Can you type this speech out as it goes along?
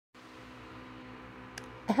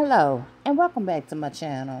Hello, and welcome back to my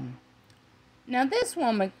channel. Now, this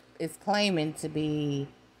woman is claiming to be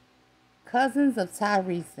cousins of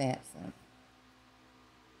Tyree Sampson,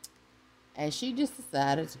 and she just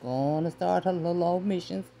decided to go on and start her little old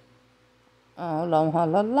missions along her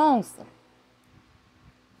little lonesome.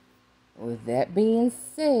 With that being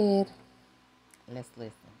said, let's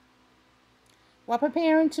listen. While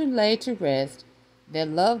preparing to lay to rest their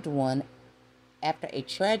loved one after a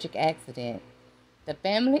tragic accident, the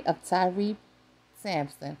family of Tyree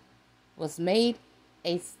Sampson was made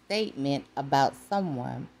a statement about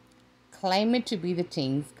someone claiming to be the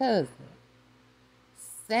teen's cousin.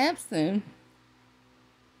 Sampson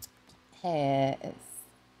has,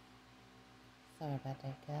 sorry about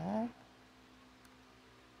that, guys.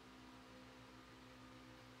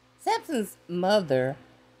 Sampson's mother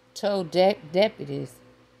told deputies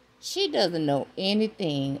she doesn't know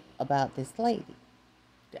anything about this lady.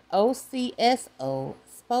 The OCSO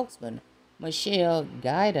spokesman, Michelle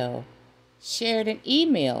Guido, shared an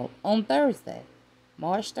email on Thursday,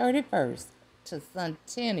 March 31st, to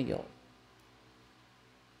Centennial.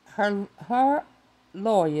 Her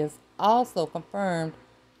lawyers also confirmed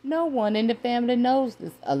no one in the family knows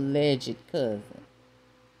this alleged cousin.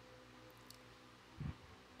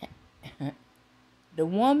 The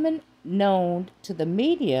woman, known to the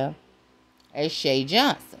media as Shay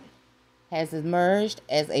Johnson, has emerged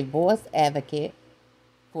as a voice advocate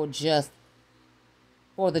for the justice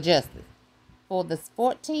for this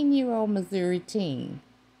 14-year-old Missouri teen.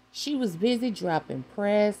 She was busy dropping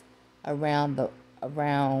press around the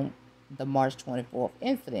March 24th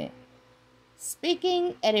incident,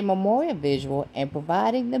 speaking at a memorial visual and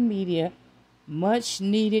providing the media much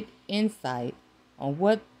needed insight on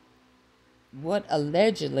what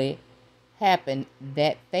allegedly happened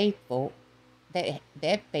that fateful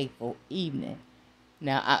evening.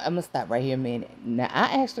 Now, I'm going to stop right here a minute. Now,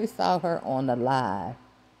 I actually saw her on the live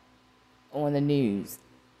on the news,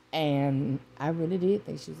 and I really did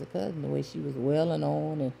think she was a cousin, the way she was wailing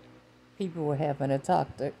on, and people were having to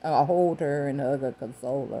talk to hold her and hug her,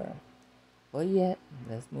 console her. But yet,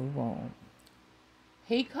 let's move on.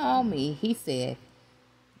 He called me. He said,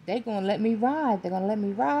 they're going to let me ride. They're going to let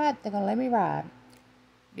me ride. They're going to let me ride.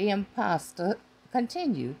 The imposter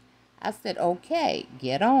continued. I said, okay,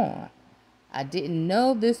 get on. I didn't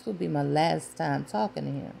know this would be my last time talking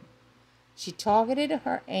to him. She targeted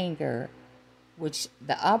her anger, which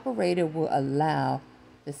the operator will allow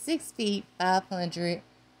the 6 feet,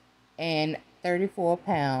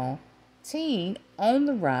 534-pound teen on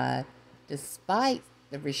the ride, despite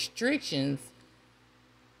the restrictions.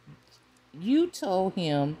 You told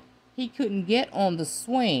him he couldn't get on the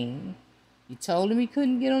swing. You told him he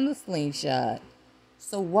couldn't get on the slingshot.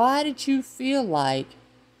 So why did you feel like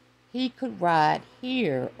he could ride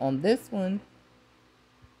here on this one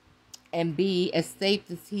and be as safe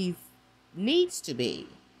as he needs to be,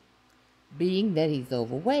 being that he's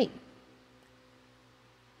overweight?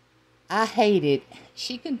 I hate it.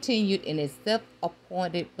 She continued in a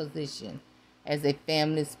self-appointed position as a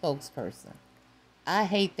family spokesperson. I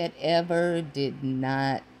hate that ever did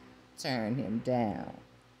not turn him down.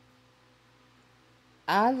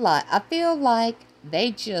 I feel like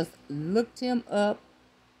they just looked him up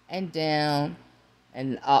and down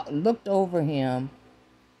and looked over him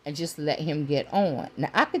and just let him get on. Now,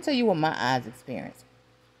 I can tell you what my eyes experienced.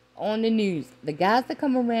 On the news, the guys that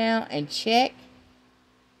come around and check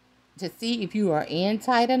to see if you are in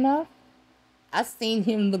tight enough, I seen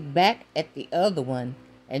him look back at the other one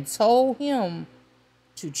and told him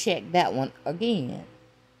to check that one again.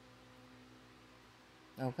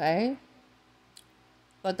 Okay?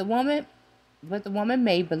 But the woman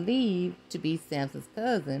made believe to be Sampson's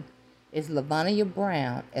cousin is Lavania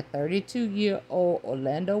Brown, a 32-year-old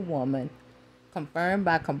Orlando woman, confirmed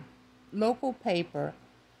by local paper,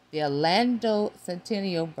 the Orlando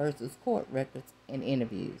Centennial versus court records and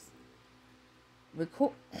interviews.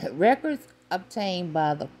 Records obtained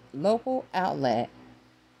by the local outlet.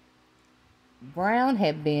 Brown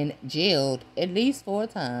had been jailed at least 4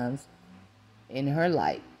 times in her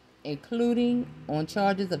life, including on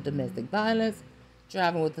charges of domestic violence,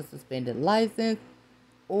 driving with a suspended license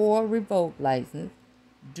or revoked license.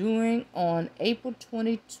 During on April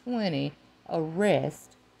 2020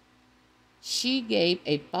 arrest, she gave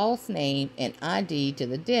a false name and ID to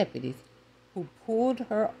the deputies who pulled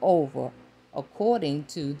her over, according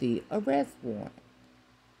to the arrest warrant.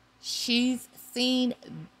 She's seen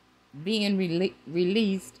being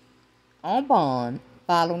released on bond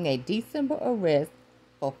following a December arrest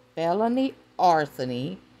for felony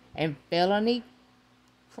larceny and felony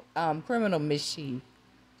criminal mischief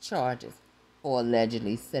charges for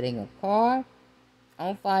allegedly setting a car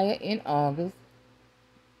on fire in August.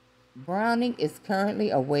 Browning is currently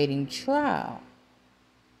awaiting trial.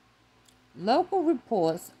 Local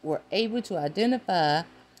reports were able to identify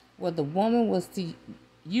where the woman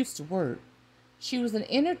used to work. She was an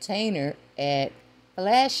entertainer at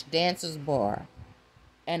Flash Dancers Bar,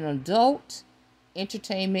 an adult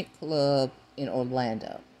entertainment club in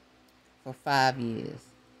Orlando, for 5 years.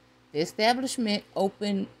 The establishment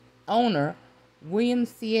owner, William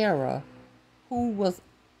Sierra, who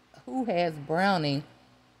has Browning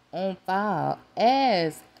on file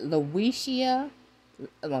as Louisia,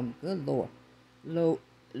 good Lord,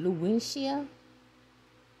 Louisia,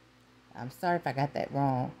 I'm sorry if I got that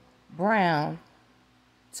wrong, Brown,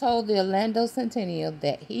 told the Orlando Sentinel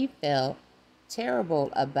that he felt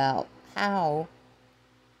terrible about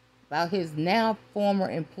his now former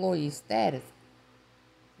employee status.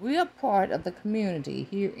 We are part of the community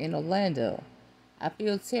here in Orlando. I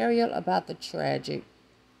feel terrible about the tragic,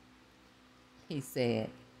 he said.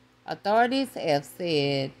 Authorities have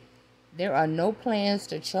said there are no plans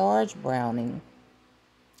to charge Browning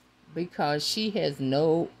because she has she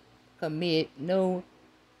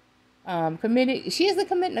isn't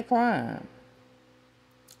committing a crime,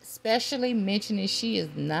 especially mentioning she is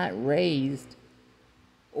not raised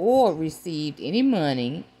or received any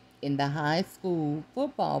money in the high school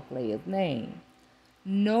football player's name.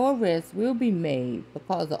 No arrest will be made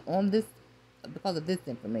because of this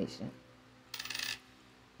information.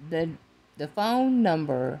 The phone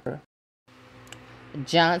number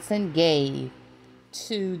Johnson gave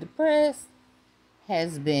to the press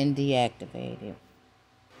has been deactivated.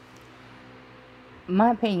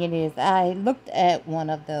 My opinion is, I looked at one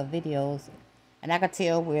of the videos and I could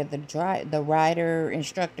tell where the rider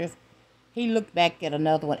instructors, he looked back at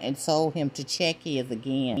another one and told him to check his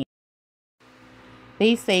again.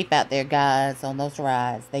 Be safe out there, guys, on those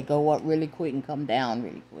rides. They go up really quick and come down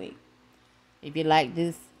really quick. If you like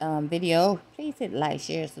this video, please hit like,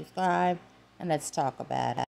 share, subscribe, and let's talk about it.